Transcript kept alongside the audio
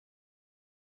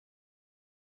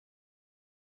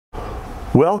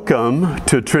Welcome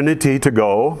to Trinity to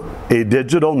Go, a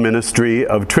digital ministry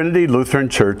of Trinity Lutheran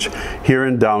Church here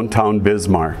in downtown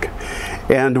Bismarck.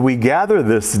 And we gather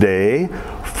this day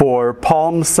for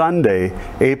Palm Sunday,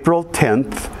 April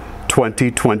 10th,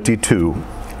 2022.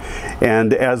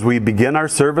 And as we begin our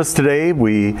service today,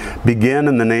 we begin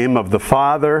in the name of the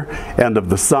Father, and of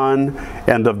the Son,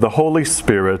 and of the Holy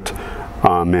Spirit.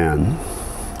 Amen.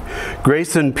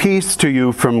 Grace and peace to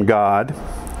you from God.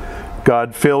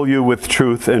 God fill you with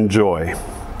truth and joy.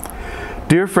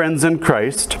 Dear friends in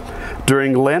Christ,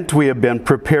 during Lent we have been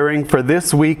preparing for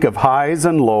this week of highs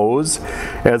and lows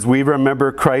as we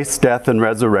remember Christ's death and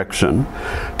resurrection.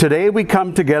 Today we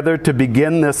come together to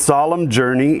begin this solemn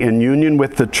journey in union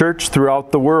with the church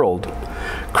throughout the world.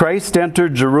 Christ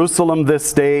entered Jerusalem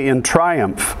this day in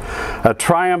triumph, a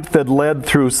triumph that led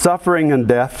through suffering and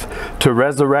death to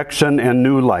resurrection and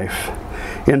new life.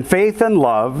 In faith and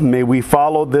love, may we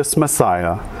follow this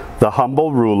Messiah, the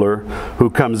humble ruler who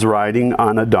comes riding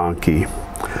on a donkey.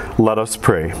 Let us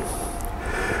pray.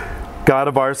 God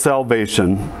of our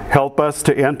salvation, help us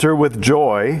to enter with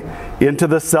joy into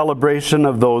the celebration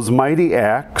of those mighty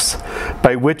acts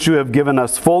by which you have given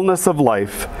us fullness of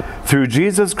life through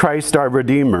Jesus Christ our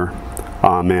Redeemer.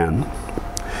 Amen.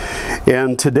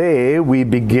 And today we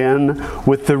begin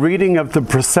with the reading of the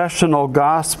processional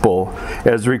gospel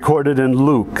as recorded in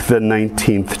Luke, the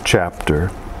 19th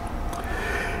chapter.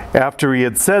 After he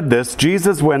had said this,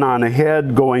 Jesus went on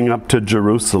ahead, going up to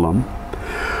Jerusalem.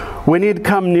 When he had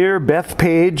come near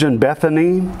Bethphage and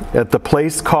Bethany, at the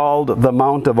place called the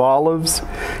Mount of Olives,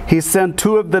 he sent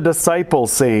two of the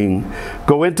disciples, saying,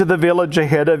 "Go into the village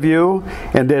ahead of you,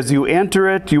 and as you enter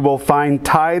it, you will find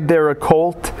tied there a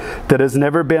colt that has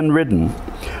never been ridden.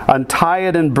 Untie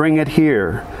it and bring it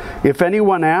here. If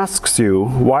anyone asks you,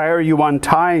 'Why are you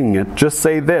untying it?' just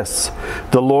say this,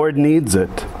 'The Lord needs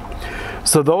it.'"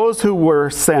 So those who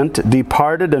were sent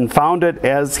departed and found it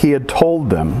as he had told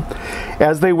them.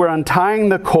 As they were untying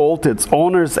the colt, its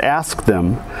owners asked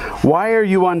them, "Why are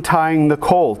you untying the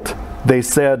colt?" They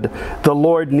said, "The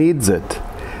Lord needs it."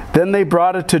 Then they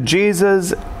brought it to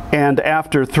Jesus, and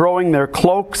after throwing their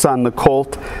cloaks on the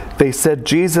colt, they set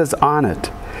Jesus on it.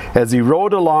 As he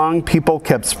rode along, people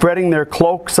kept spreading their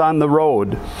cloaks on the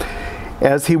road.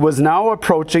 As he was now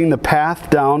approaching the path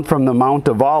down from the Mount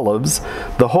of Olives,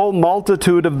 the whole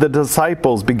multitude of the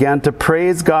disciples began to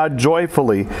praise God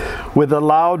joyfully with a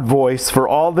loud voice for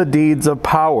all the deeds of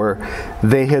power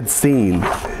they had seen,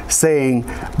 saying,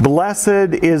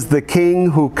 "Blessed is the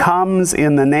King who comes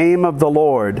in the name of the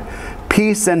Lord,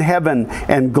 peace in heaven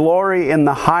and glory in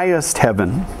the highest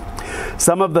heaven."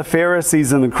 Some of the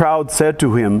Pharisees in the crowd said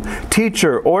to him,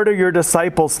 "Teacher, order your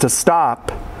disciples to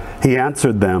stop." He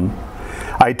answered them,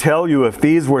 "I tell you, if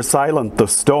these were silent, the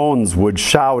stones would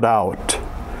shout out."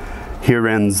 Here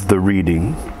ends the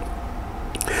reading.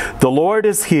 The Lord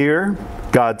is here.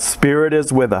 God's Spirit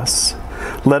is with us.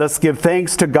 Let us give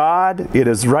thanks to God. It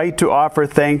is right to offer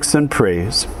thanks and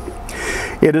praise.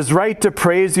 It is right to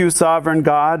praise you, sovereign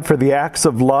God, for the acts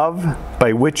of love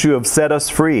by which you have set us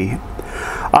free.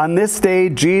 On this day,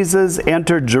 Jesus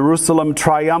entered Jerusalem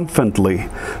triumphantly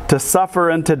to suffer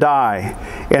and to die,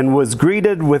 and was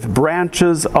greeted with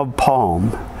branches of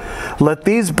palm. Let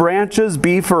these branches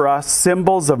be for us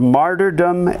symbols of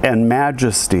martyrdom and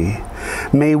majesty.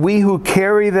 May we who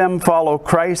carry them follow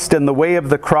Christ in the way of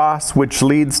the cross which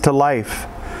leads to life.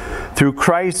 Through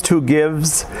Christ who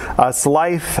gives us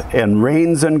life and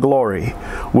reigns in glory,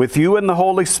 with you and the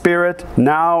Holy Spirit,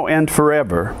 now and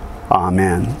forever.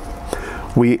 Amen.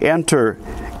 We enter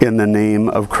in the name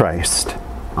of Christ.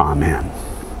 Amen.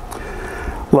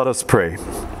 Let us pray.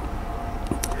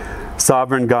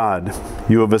 Sovereign God,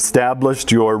 you have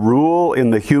established your rule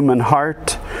in the human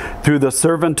heart through the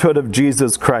servanthood of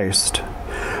Jesus Christ.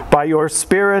 By your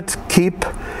Spirit, keep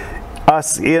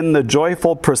us in the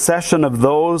joyful procession of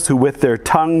those who with their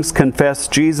tongues confess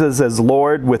Jesus as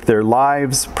Lord, with their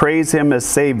lives praise him as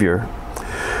Savior,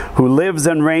 who lives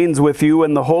and reigns with you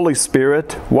in the Holy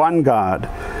Spirit, one God,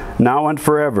 now and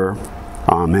forever.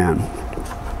 Amen.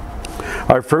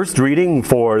 Our first reading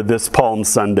for this Palm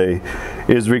Sunday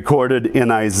is recorded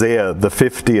in Isaiah, the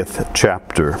 50th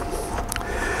chapter.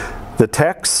 The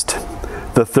text,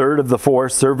 the third of the four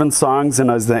servant songs in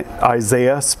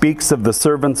Isaiah, speaks of the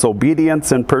servant's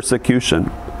obedience and persecution.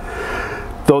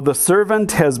 Though the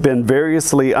servant has been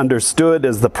variously understood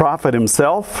as the prophet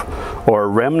himself or a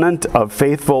remnant of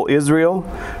faithful Israel,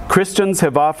 Christians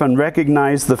have often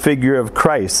recognized the figure of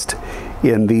Christ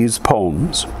in these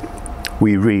poems.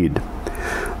 We read,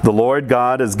 "The Lord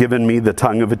God has given me the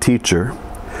tongue of a teacher,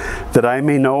 that I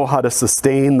may know how to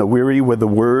sustain the weary with a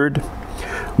word.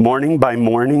 Morning by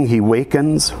morning he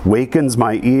wakens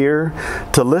my ear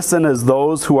to listen as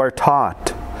those who are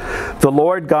taught. The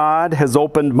Lord God has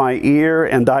opened my ear,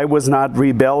 and I was not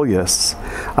rebellious.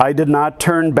 I did not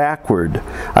turn backward.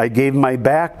 I gave my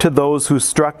back to those who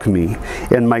struck me,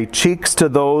 and my cheeks to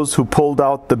those who pulled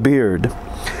out the beard.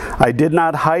 I did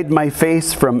not hide my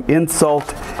face from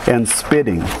insult and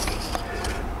spitting.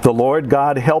 The Lord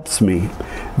God helps me.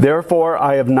 Therefore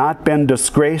I have not been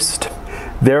disgraced.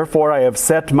 Therefore I have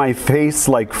set my face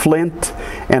like flint,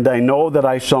 and I know that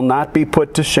I shall not be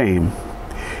put to shame.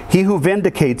 He who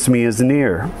vindicates me is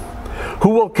near. Who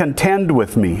will contend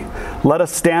with me? Let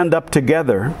us stand up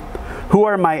together. Who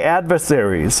are my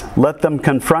adversaries? Let them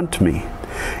confront me.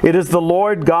 It is the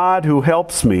Lord God who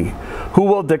helps me. Who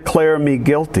will declare me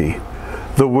guilty?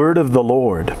 The word of the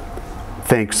Lord.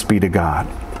 Thanks be to God.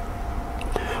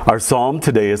 Our psalm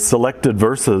today is selected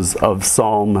verses of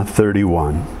Psalm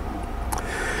 31.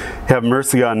 Have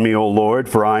mercy on me, O Lord,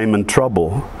 for I am in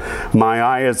trouble. My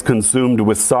eye is consumed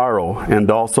with sorrow, and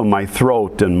also my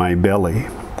throat and my belly.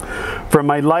 For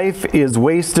my life is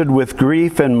wasted with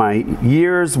grief, and my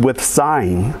years with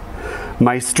sighing.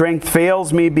 My strength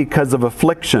fails me because of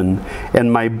affliction,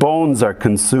 and my bones are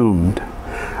consumed.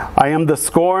 I am the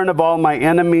scorn of all my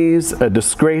enemies, a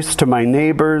disgrace to my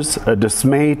neighbors, a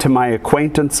dismay to my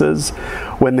acquaintances.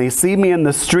 When they see me in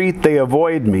the street, they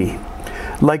avoid me.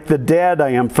 Like the dead, I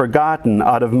am forgotten,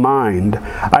 out of mind.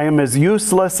 I am as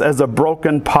useless as a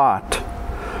broken pot.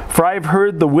 For I have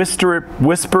heard the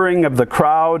whispering of the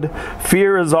crowd.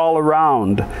 Fear is all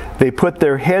around. They put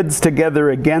their heads together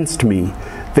against me.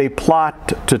 They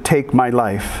plot to take my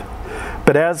life.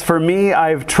 But as for me,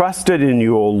 I have trusted in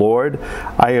you, O Lord.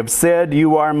 I have said,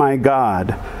 you are my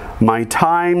God. My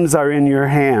times are in your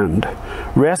hand.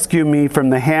 Rescue me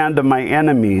from the hand of my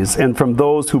enemies and from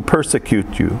those who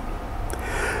persecute you.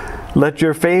 Let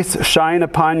your face shine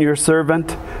upon your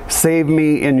servant. Save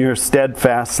me in your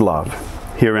steadfast love.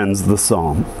 Here ends the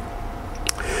psalm.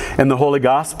 And the Holy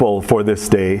Gospel for this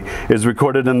day is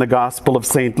recorded in the Gospel of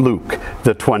St. Luke,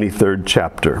 the 23rd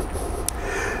chapter.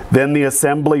 Then the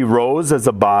assembly rose as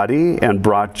a body and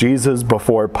brought Jesus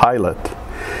before Pilate.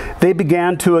 They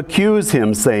began to accuse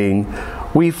him, saying,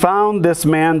 "We found this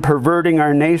man perverting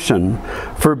our nation,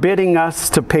 forbidding us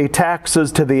to pay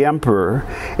taxes to the emperor,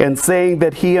 and saying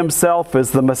that he himself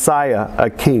is the Messiah, a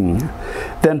king."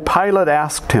 Then Pilate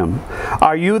asked him,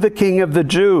 "Are you the king of the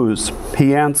Jews?"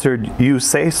 He answered, "You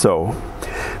say so."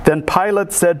 Then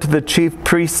Pilate said to the chief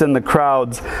priests and the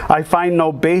crowds, "I find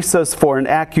no basis for an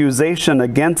accusation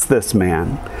against this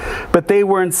man." But they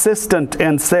were insistent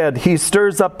and said, "He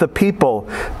stirs up the people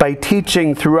by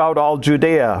teaching throughout all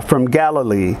Judea, from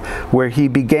Galilee, where he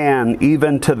began,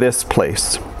 even to this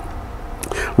place."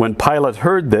 When Pilate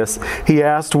heard this, he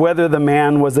asked whether the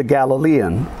man was a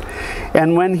Galilean.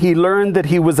 And when he learned that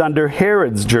he was under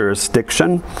Herod's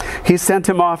jurisdiction, he sent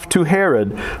him off to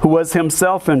Herod, who was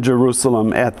himself in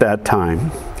Jerusalem at that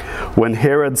time. When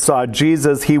Herod saw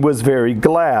Jesus, he was very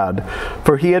glad,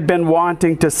 for he had been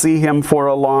wanting to see him for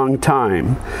a long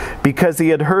time, because he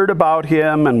had heard about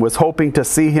him and was hoping to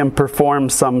see him perform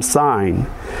some sign.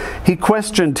 He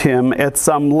questioned him at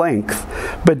some length,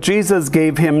 but Jesus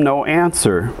gave him no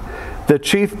answer. The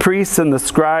chief priests and the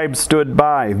scribes stood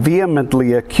by,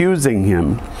 vehemently accusing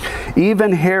him.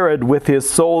 Even Herod with his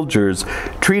soldiers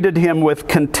treated him with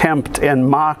contempt and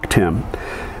mocked him.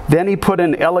 Then he put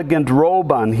an elegant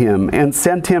robe on him and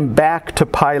sent him back to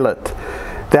Pilate.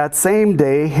 That same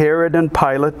day, Herod and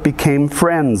Pilate became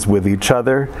friends with each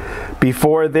other.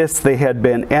 Before this, they had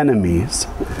been enemies.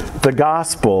 The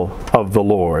Gospel of the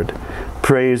Lord.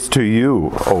 Praise to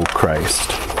you, O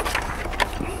Christ.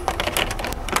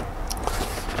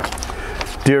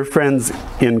 Dear friends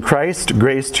in Christ,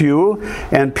 grace to you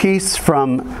and peace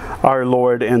from our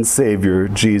Lord and Savior,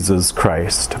 Jesus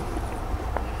Christ.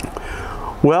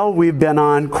 Well, we've been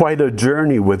on quite a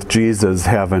journey with Jesus,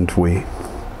 haven't we?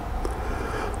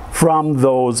 From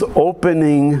those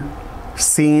opening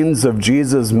scenes of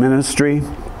Jesus' ministry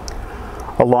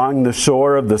along the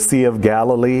shore of the Sea of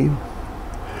Galilee,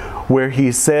 where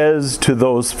he says to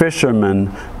those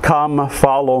fishermen, "Come,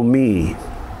 follow me."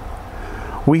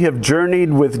 We have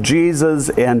journeyed with Jesus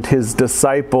and his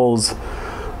disciples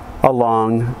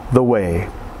along the way,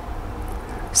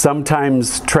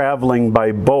 sometimes traveling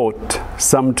by boat,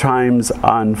 sometimes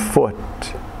on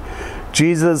foot.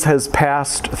 Jesus has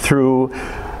passed through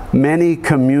many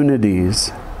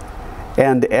communities,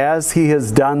 and as he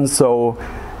has done so,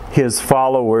 his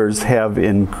followers have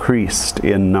increased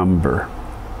in number.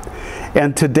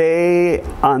 And today,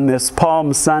 on this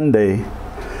Palm Sunday,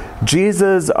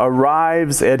 Jesus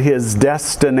arrives at his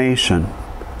destination.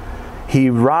 he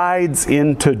rides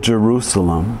into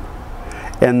Jerusalem.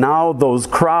 And now those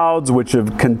crowds, which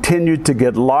have continued to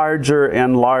get larger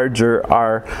and larger,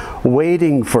 are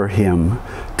waiting for him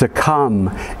to come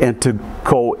and to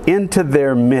go into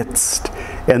their midst.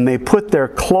 And they put their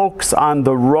cloaks on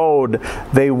the road.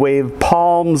 They wave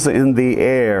palms in the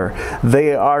air.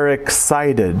 They are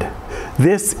excited.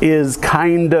 This is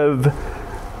kind of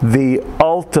the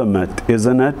ultimate,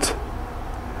 isn't it?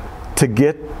 To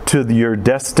get to your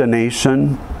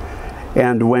destination,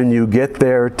 and when you get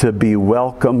there, to be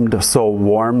welcomed so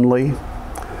warmly.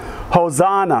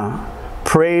 Hosanna,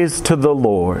 praise to the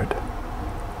Lord.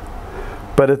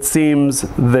 But it seems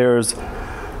there's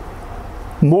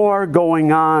more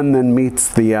going on than meets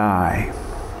the eye.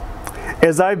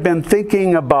 As I've been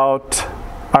thinking about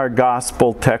our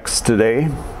gospel text today,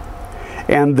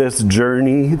 and this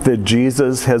journey that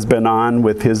Jesus has been on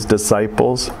with his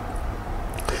disciples,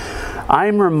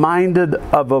 I'm reminded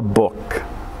of a book.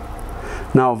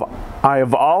 Now, I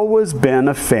have always been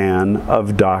a fan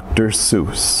of Dr.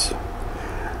 Suess.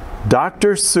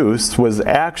 Dr. Suess was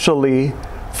actually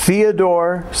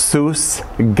Theodore Suess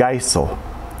Geisel,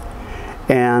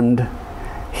 and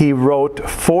he wrote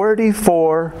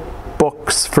 44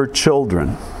 books for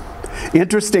children.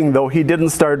 Interesting, though, he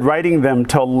didn't start writing them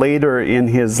till later in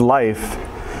his life.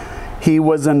 He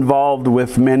was involved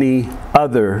with many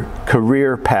other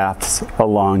career paths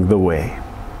along the way.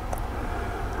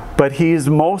 But he's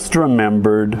most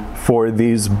remembered for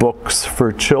these books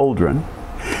for children.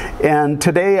 And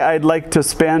today I'd like to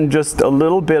spend just a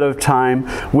little bit of time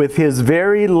with his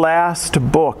very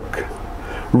last book,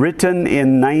 written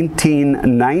in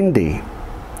 1990.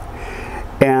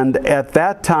 And at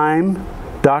that time,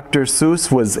 Dr.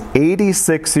 Suess was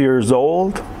 86 years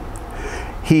old.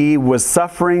 He was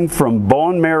suffering from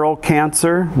bone marrow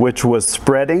cancer, which was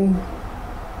spreading.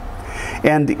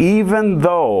 And even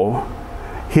though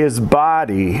his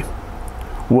body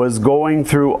was going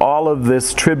through all of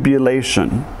this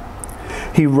tribulation,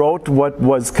 he wrote what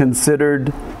was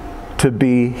considered to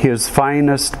be his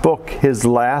finest book, his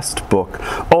last book.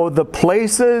 Oh, the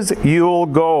places you'll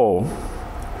go.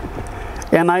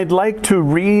 And I'd like to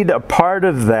read a part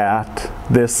of that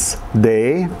this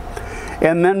day,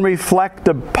 and then reflect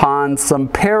upon some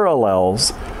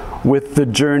parallels with the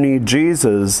journey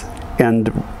Jesus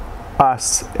and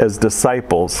us as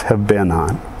disciples have been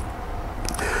on.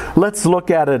 Let's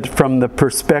look at it from the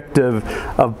perspective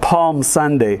of Palm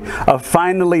Sunday, of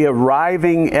finally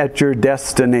arriving at your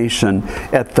destination,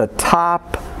 at the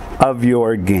top of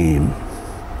your game.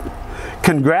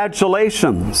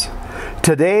 Congratulations!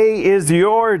 Today is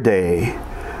your day.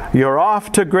 You're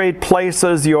off to great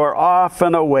places. You're off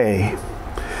and away.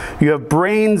 You have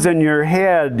brains in your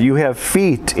head. You have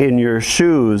feet in your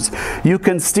shoes. You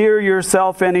can steer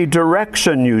yourself any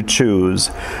direction you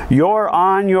choose. You're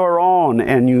on your own,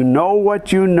 and you know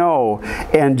what you know,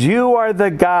 and you are the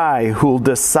guy who'll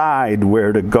decide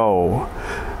where to go.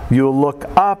 You'll look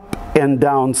up and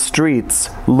down streets,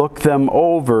 look them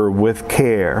over with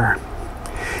care.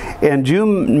 And you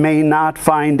may not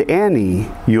find any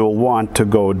you'll want to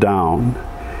go down.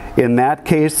 In that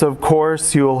case, of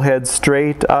course, you'll head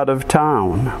straight out of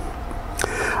town.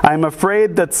 I'm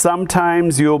afraid that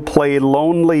sometimes you'll play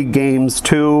lonely games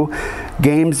too,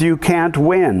 games you can't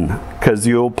win, 'cause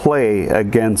you'll play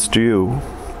against you.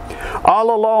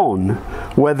 All alone,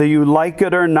 whether you like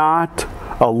it or not,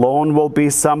 alone will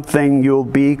be something you'll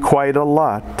be quite a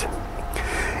lot.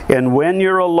 And when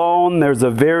you're alone, there's a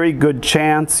very good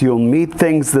chance you'll meet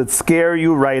things that scare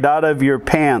you right out of your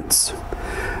pants.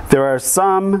 There are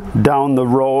some down the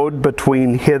road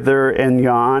between hither and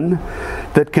yon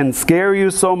that can scare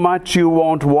you so much you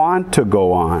won't want to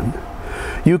go on.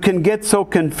 You can get so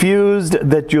confused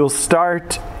that you'll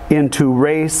start into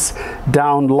race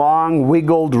down long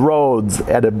wiggled roads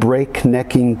at a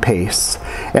breaknecking pace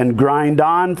and grind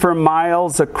on for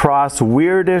miles across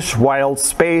weirdish wild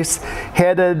space,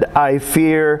 headed, I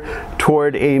fear,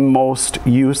 toward a most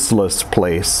useless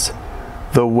place,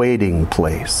 the waiting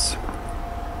place.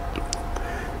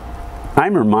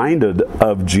 I'm reminded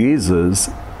of Jesus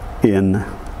in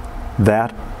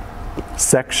that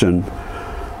section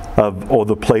of "Oh,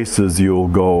 the places you'll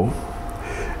go."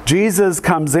 Jesus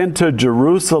comes into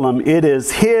Jerusalem. It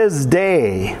is his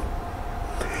day,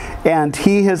 and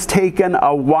he has taken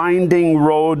a winding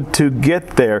road to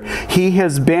get there. He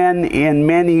has been in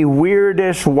many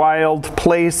weirdish, wild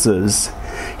places.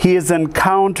 He has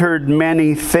encountered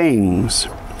many things.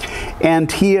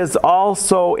 And he has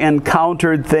also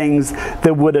encountered things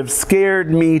that would have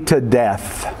scared me to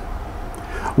death.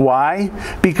 Why?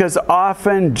 Because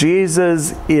often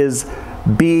Jesus is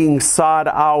being sought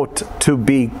out to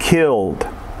be killed.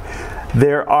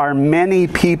 There are many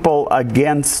people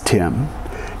against him.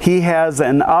 He has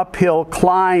an uphill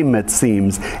climb, it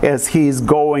seems, as he's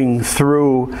going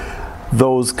through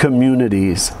those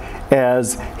communities,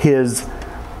 as his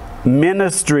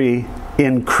ministry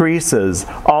increases,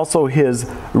 also his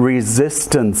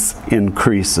resistance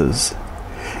increases.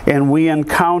 And we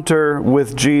encounter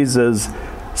with Jesus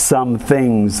some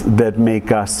things that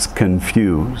make us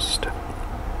confused.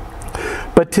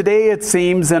 But today it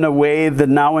seems in a way that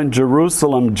now in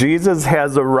Jerusalem, Jesus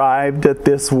has arrived at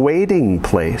this waiting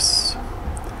place.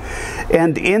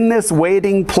 And in this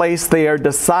waiting place, they are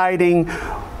deciding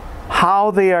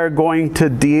how they are going to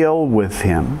deal with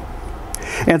him.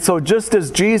 And so just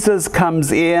as Jesus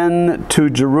comes in to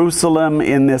Jerusalem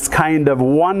in this kind of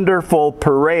wonderful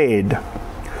parade,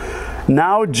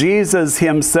 now Jesus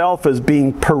himself is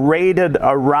being paraded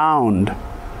around.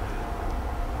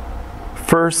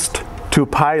 First to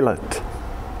Pilate.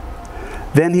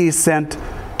 Then he's sent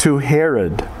to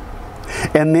Herod.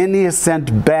 And then he is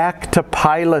sent back to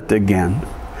Pilate again.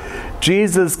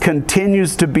 Jesus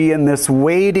continues to be in this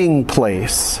waiting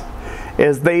place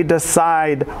as they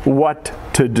decide what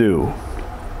to do.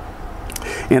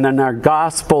 And in our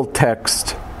gospel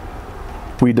text,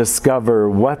 we discover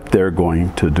what they're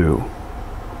going to do.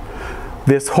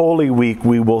 This Holy Week,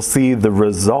 we will see the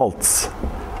results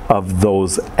of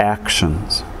those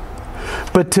actions.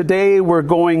 But today we're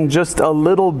going just a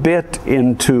little bit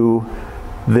into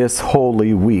this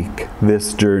Holy Week,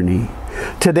 this journey.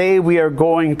 Today we are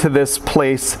going to this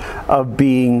place of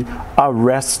being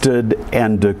arrested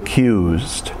and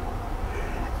accused.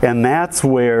 And that's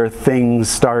where things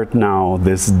start now,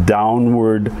 this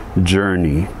downward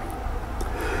journey.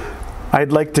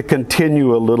 I'd like to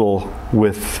continue a little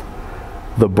with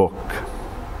the book.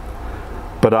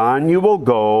 But on you will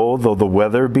go, though the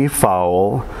weather be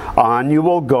foul. On you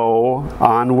will go,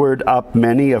 onward up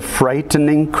many a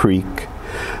frightening creek.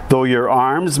 Though your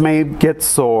arms may get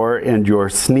sore and your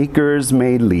sneakers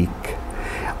may leak.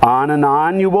 On and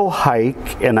on you will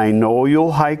hike, and I know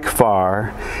you'll hike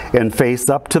far, and face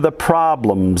up to the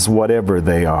problems, whatever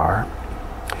they are.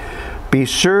 Be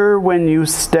sure when you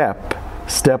step,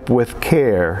 step with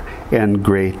care and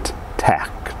great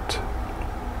tact.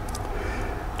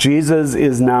 Jesus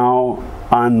is now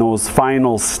on those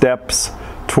final steps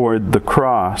toward the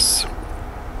cross.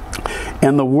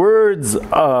 And the words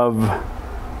of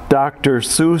Dr.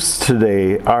 Suess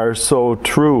today are so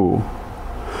true.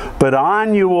 But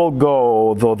on you will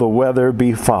go, though the weather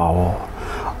be foul.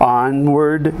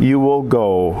 Onward you will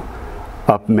go,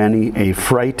 up many a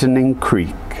frightening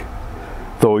creek.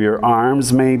 Though your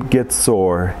arms may get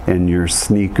sore and your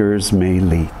sneakers may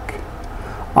leak.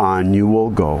 On you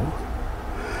will go.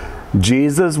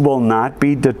 Jesus will not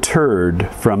be deterred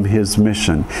from his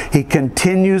mission. He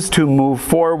continues to move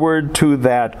forward to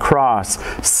that cross,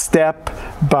 step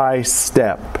by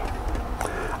step.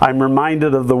 I'm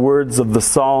reminded of the words of the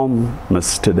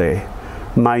psalmist today.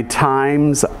 My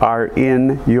times are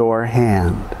in your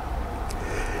hand.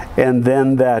 And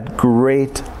then that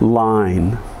great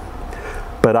line,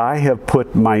 but I have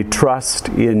put my trust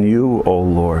in you, O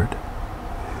Lord.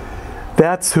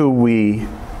 That's who we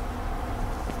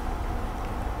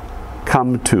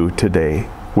come to today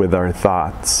with our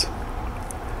thoughts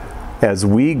as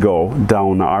we go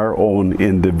down our own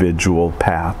individual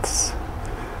paths.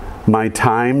 My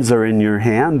times are in your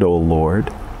hand, O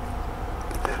Lord.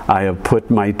 I have put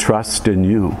my trust in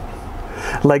you.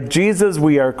 Like Jesus,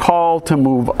 we are called to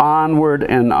move onward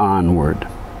and onward.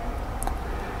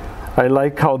 I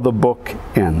like how the book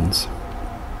ends.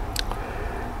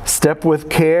 Step with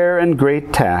care and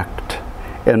great tact,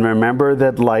 and remember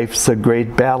that life's a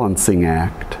great balancing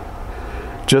act.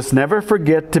 Just never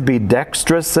forget to be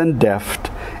dexterous and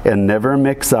deft, and never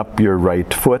mix up your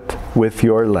right foot with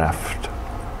your left.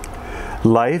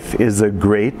 Life is a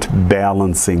great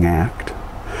balancing act.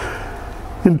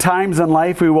 In times in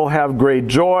life we will have great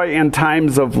joy, in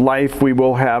times of life we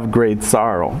will have great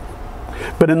sorrow.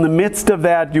 But in the midst of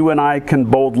that, you and I can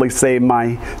boldly say,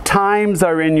 my times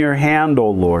are in your hand, O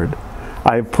Lord.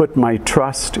 I have put my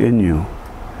trust in you.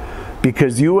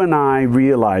 Because you and I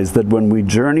realize that when we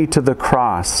journey to the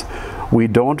cross, we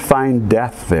don't find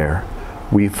death there,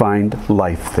 we find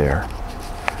life there.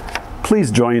 Please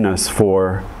join us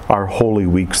for our Holy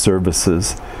Week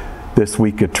services this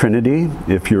week at Trinity.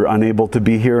 If you're unable to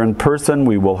be here in person,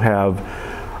 we will have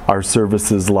our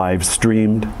services live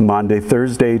streamed Monday,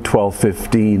 Thursday,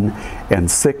 12:15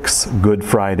 and 6, Good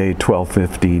Friday,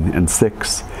 12:15 and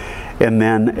 6. And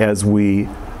then as we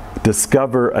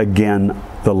discover again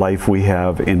the life we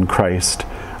have in Christ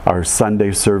our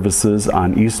Sunday services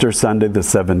on Easter Sunday the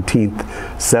 17th,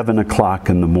 7 o'clock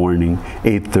in the morning,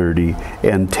 8:30,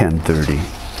 and 10:30.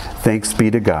 Thanks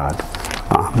be to God.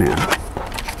 Amen.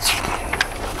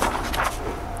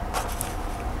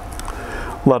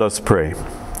 Let us pray.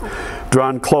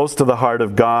 Drawn close to the heart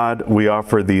of God, we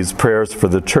offer these prayers for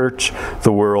the church,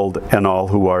 the world, and all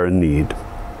who are in need.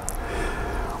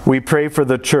 We pray for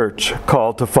the church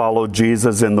called to follow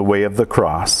Jesus in the way of the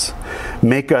cross.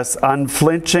 Make us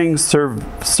unflinching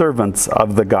servants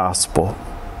of the gospel.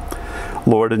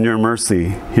 Lord, in your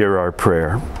mercy, hear our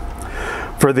prayer.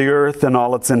 For the earth and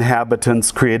all its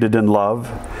inhabitants created in love,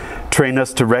 train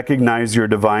us to recognize your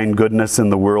divine goodness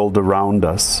in the world around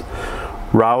us.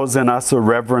 Rouse in us a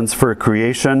reverence for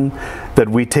creation, that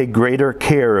we take greater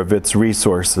care of its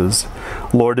resources.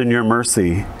 Lord, in your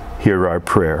mercy, hear our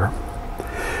prayer.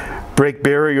 Break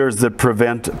barriers that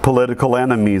prevent political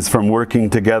enemies from working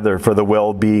together for the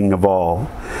well-being of all.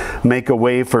 Make a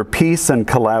way for peace and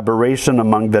collaboration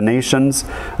among the nations,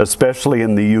 especially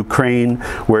in the Ukraine,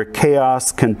 where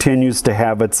chaos continues to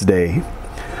have its day.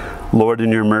 Lord, in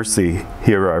your mercy,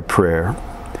 hear our prayer.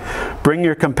 Bring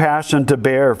your compassion to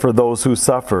bear for those who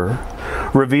suffer.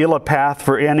 Reveal a path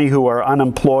for any who are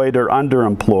unemployed or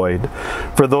underemployed,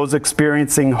 for those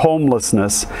experiencing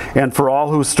homelessness, and for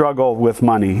all who struggle with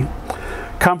money.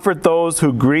 Comfort those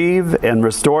who grieve and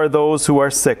restore those who are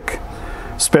sick.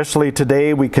 Especially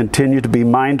today, we continue to be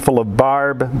mindful of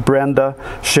Barb, Brenda,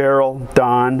 Cheryl,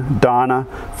 Don, Donna,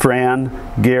 Fran,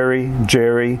 Gary,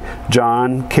 Jerry,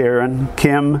 John, Karen,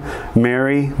 Kim,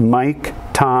 Mary, Mike,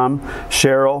 Tom,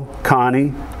 Cheryl,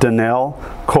 Connie, Danelle,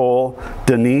 Cole,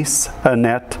 Denise,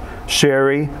 Annette,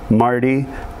 Sherry, Marty,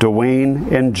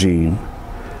 Dwayne, and Jean.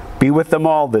 Be with them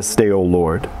all this day, O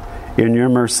Lord. In your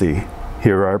mercy,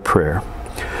 hear our prayer.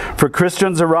 For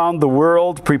Christians around the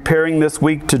world preparing this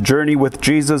week to journey with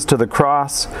Jesus to the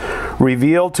cross,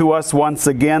 reveal to us once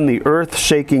again the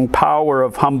earth-shaking power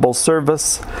of humble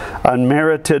service,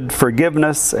 unmerited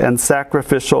forgiveness, and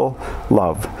sacrificial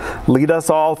love. Lead us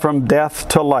all from death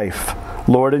to life.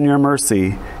 Lord, in your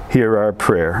mercy, hear our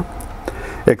prayer.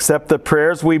 Accept the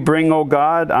prayers we bring, O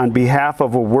God, on behalf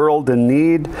of a world in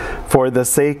need, for the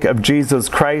sake of Jesus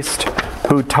Christ,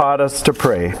 who taught us to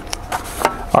pray.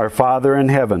 Our Father in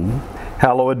heaven,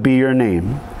 hallowed be your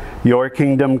name. Your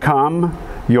kingdom come,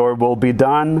 your will be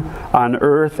done, on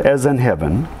earth as in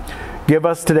heaven. Give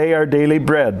us today our daily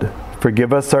bread.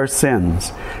 Forgive us our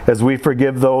sins, as we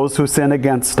forgive those who sin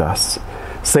against us.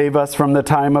 Save us from the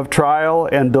time of trial,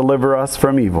 and deliver us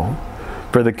from evil.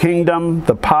 For the kingdom,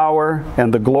 the power,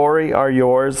 and the glory are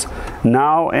yours,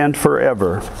 now and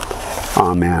forever.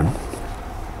 Amen.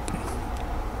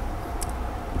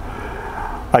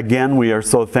 Again, we are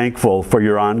so thankful for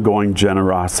your ongoing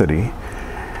generosity.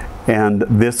 And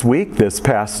this week, this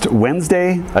past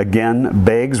Wednesday, again,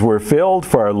 bags were filled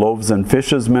for our Loaves and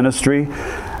Fishes ministry.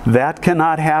 That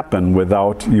cannot happen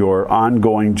without your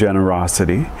ongoing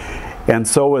generosity. And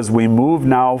so as we move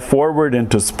now forward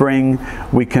into spring,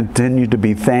 we continue to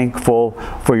be thankful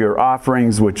for your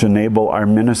offerings, which enable our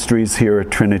ministries here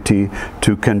at Trinity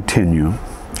to continue.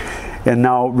 And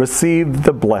now receive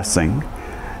the blessing.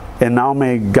 And now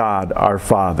may God, our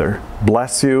Father,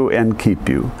 bless you and keep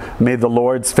you. May the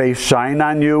Lord's face shine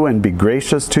on you and be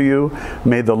gracious to you.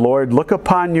 May the Lord look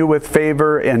upon you with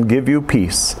favor and give you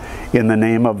peace. In the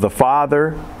name of the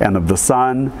Father, and of the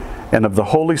Son, and of the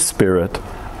Holy Spirit.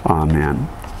 Amen.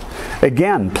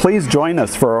 Again, please join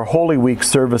us for our Holy Week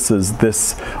services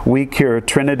this week here at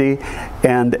Trinity.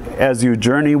 And as you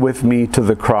journey with me to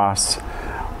the cross,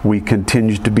 we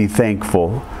continue to be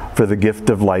thankful for the gift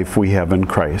of life we have in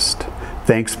Christ.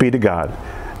 Thanks be to God.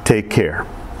 Take care.